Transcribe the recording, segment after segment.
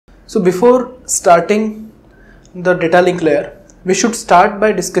So before starting the data link layer, we should start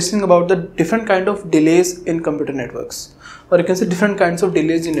by discussing about the different kind of delays in computer networks, or you can say different kinds of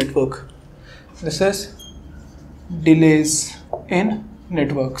delays in network. This is delays in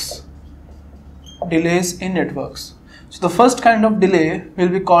networks. Delays in networks. So the first kind of delay will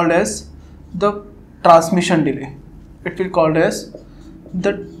be called as the transmission delay. It will be called as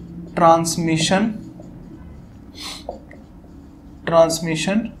the transmission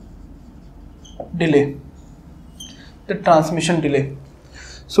delay. The transmission delay.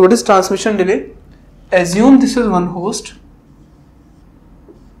 So what is transmission delay? Assume this is one host.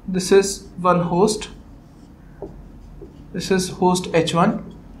 This is one host. This is host H1.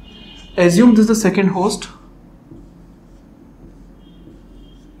 Assume this is the second host.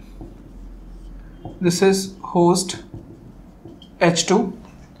 This is host H2.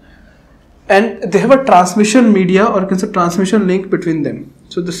 And they have a transmission media, or you can say transmission link between them.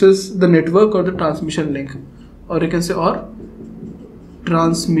 So this is the network or the transmission link, or you can say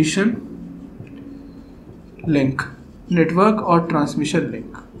transmission link, network or transmission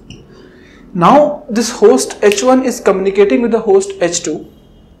link. Now this host H1 is communicating with the host H2,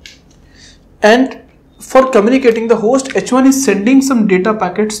 and for communicating, the host H1 is sending some data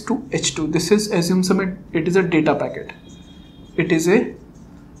packets to H2. This is, assume it is a data packet. It is a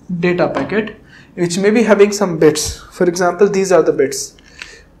data packet which may be having some bits. For example, these are the bits.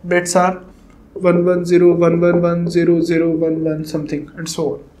 Bits are 110, 111, 0011 something and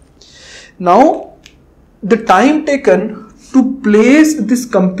so on. Now the time taken to place this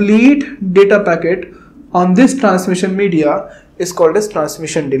complete data packet on this transmission media is called as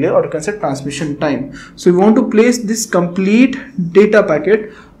transmission delay, or you can say transmission time. So we want to place this complete data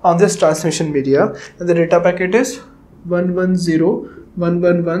packet on this transmission media, and the data packet is 110,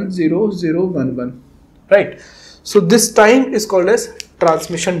 111, 0011, right? So this time is called as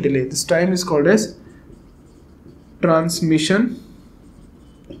transmission delay. This time is called as transmission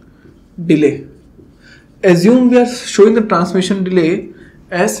delay. Assume we are showing the transmission delay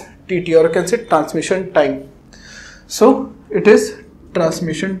as TT, or you can say transmission time. So it is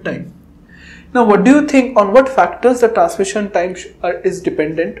transmission time. Now what do you think, on what factors the transmission time is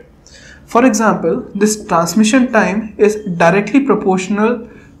dependent? For example, this transmission time is directly proportional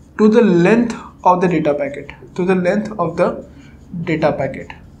to the length of the data packet, to the length of the data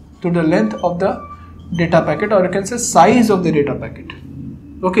packet, to the length of the data packet, or you can say size of the data packet.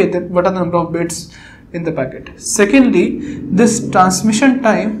 Okay, then what are the number of bits in the packet? Secondly, this transmission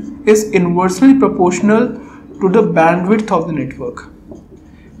time is inversely proportional to the bandwidth of the network.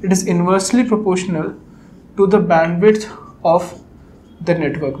 It is inversely proportional to the bandwidth of the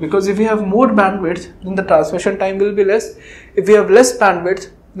network, because if we have more bandwidth, then the transmission time will be less. If we have less bandwidth,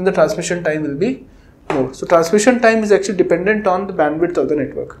 then the transmission time will be more. So transmission time is actually dependent on the bandwidth of the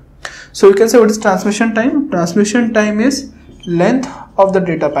network. So you can say, what is transmission time? Transmission time is length of the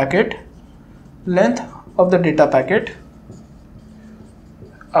data packet, length of the data packet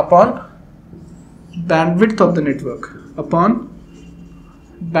upon bandwidth of the network, upon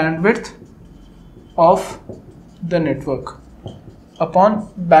bandwidth of the network, upon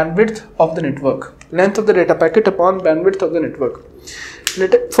bandwidth of the network, length of the data packet upon bandwidth of the network.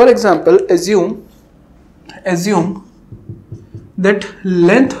 For example, assume that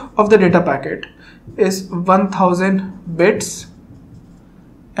length of the data packet is 1000 bits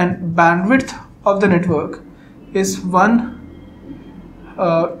and bandwidth of the network is 1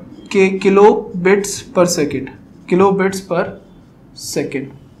 kilobits per second, kilobits per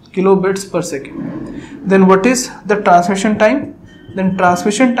second. Then what is the transmission time? Then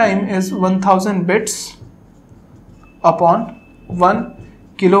transmission time is 1000 bits upon 1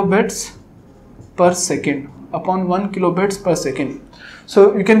 kilobits per second, upon 1 kilobits per second.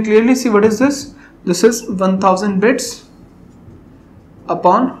 So you can clearly see, what is this? This is 1000 bits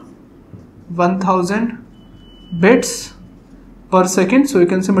upon 1000 bits per second. So you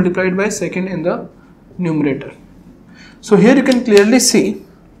can say multiplied by second in the numerator. So here you can clearly see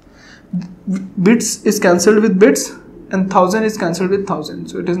bits is cancelled with bits and 1000 is cancelled with 1000.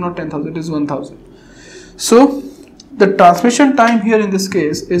 So it is not 10,000, it is 1000. So the transmission time here in this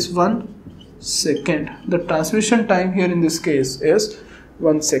case is 1 second. The transmission time here in this case is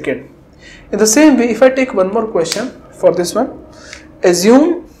 1 second. In the same way, if I take one more question for this one,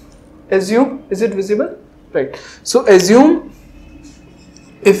 assume, is it visible? Right. So assume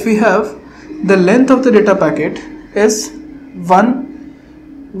if we have the length of the data packet is 1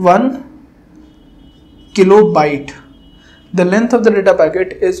 kilobyte. The length of the data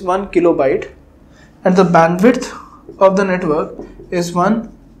packet is 1 kilobyte and the bandwidth of the network is 1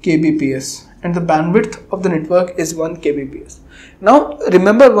 kbps. and the bandwidth of the network is 1 kbps. Now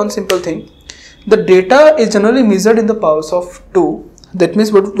remember one simple thing, the data is generally measured in the powers of 2. That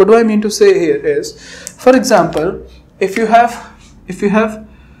means what do I mean to say here is, for example, if you have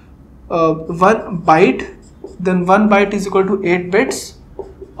 1 byte, then 1 byte is equal to 8 bits,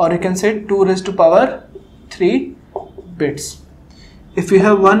 or you can say 2 raised to power 3 bits. If you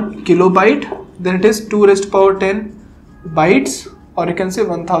have 1 kilobyte, then it is 2 raised to power 10 bytes, or you can say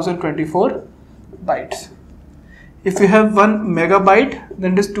 1024 bytes. If you have 1 megabyte,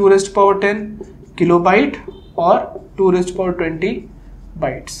 then it is 2 raised to power 10 kilobyte, or 2 raised to power 20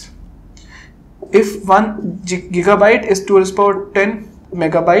 bytes. If 1 gigabyte is 2 raised to power 10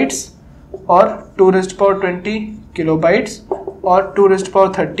 megabytes, or 2 raised to power 20 kilobytes, or 2 raised to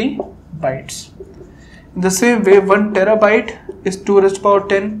power 30 bytes. In the same way, 1 terabyte is 2 raised to power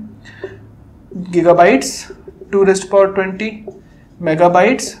 10 gigabytes, 2 raised to power 20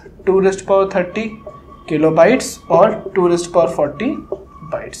 megabytes, 2 raised to power 30 kilobytes, or 2 raised to power 40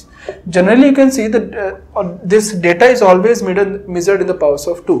 bytes. Generally, you can see that this data is always measured in the powers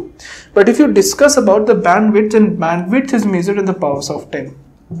of 2. But if you discuss about the bandwidth, then bandwidth is measured in the powers of 10.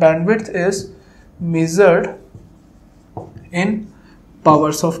 Bandwidth is measured in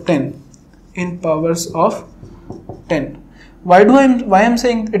powers of 10. In powers of 10. Why I'm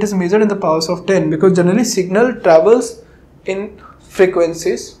saying it is measured in the powers of 10? Because generally signal travels in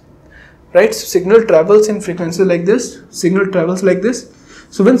frequencies, right? So signal travels in frequencies like this. Signal travels like this.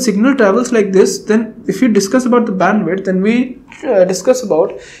 So when signal travels like this, then if you discuss about the bandwidth, then we discuss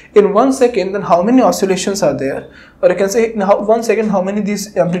about in 1 second then how many oscillations are there, or you can say in 1 second how many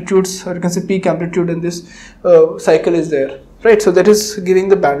these amplitudes, or you can say peak amplitude in this cycle is there, right? So that is giving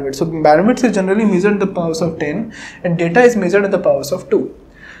the bandwidth. So bandwidth is generally measured in the powers of 10, and data is measured in the powers of 2.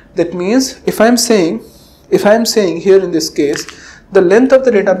 That means if I am saying here in this case, the length of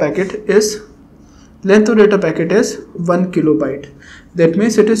the data packet is 1 kilobyte. That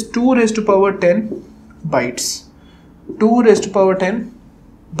means it is 2 raised to power 10 bytes. 2 raised to power 10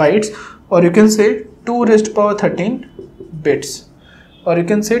 bytes, or you can say 2 raised to power 13 bits, or you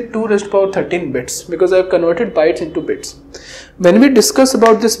can say 2 raised to power 13 bits, because I have converted bytes into bits. When we discuss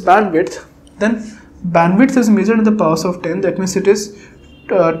about this bandwidth, then bandwidth is measured in the powers of 10. That means it is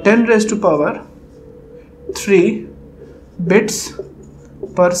 10 raised to power 3 bits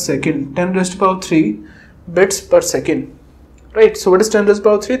per second. 10 raised to power 3 bits per second. Right, so what is 10 raised to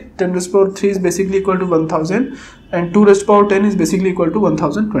power 3? 10 raised to power 3 is basically equal to 1000, and 2 raised to power 10 is basically equal to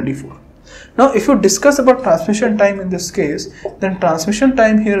 1024. Now if you discuss about transmission time in this case, then transmission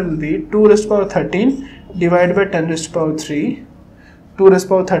time here will be 2 raised to power 13 divided by 10 raised to power 3. 2 raised to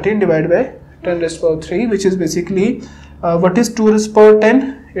power 13 divided by 10 raised to power 3, which is basically what is 2 raised to power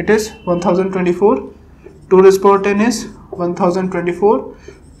 10? It is 1024. 2 raised to power 10 is 1024.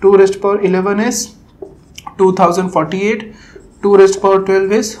 2 raised to power 11 is 2048. 2 raised to power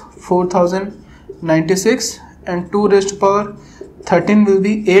 12 is 4096, and 2 raised to power 13 will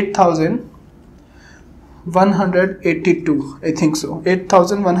be 8182, I think so,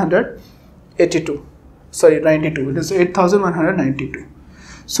 8182, sorry 92, it is 8192.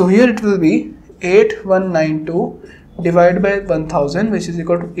 So here it will be 8192 divided by 1000, which is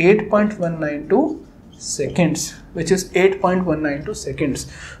equal to 8.192 seconds, which is 8.192 seconds.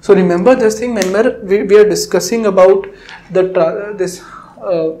 So remember this thing, whenever we are discussing about the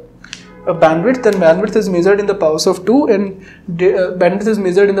bandwidth, then bandwidth is measured in the powers of 2, and bandwidth is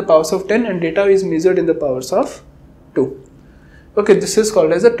measured in the powers of 10, and data is measured in the powers of 2. Okay, this is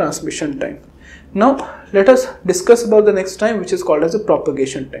called as a transmission time. Now let us discuss about the next time, which is called as a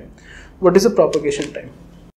propagation time. What is a propagation time?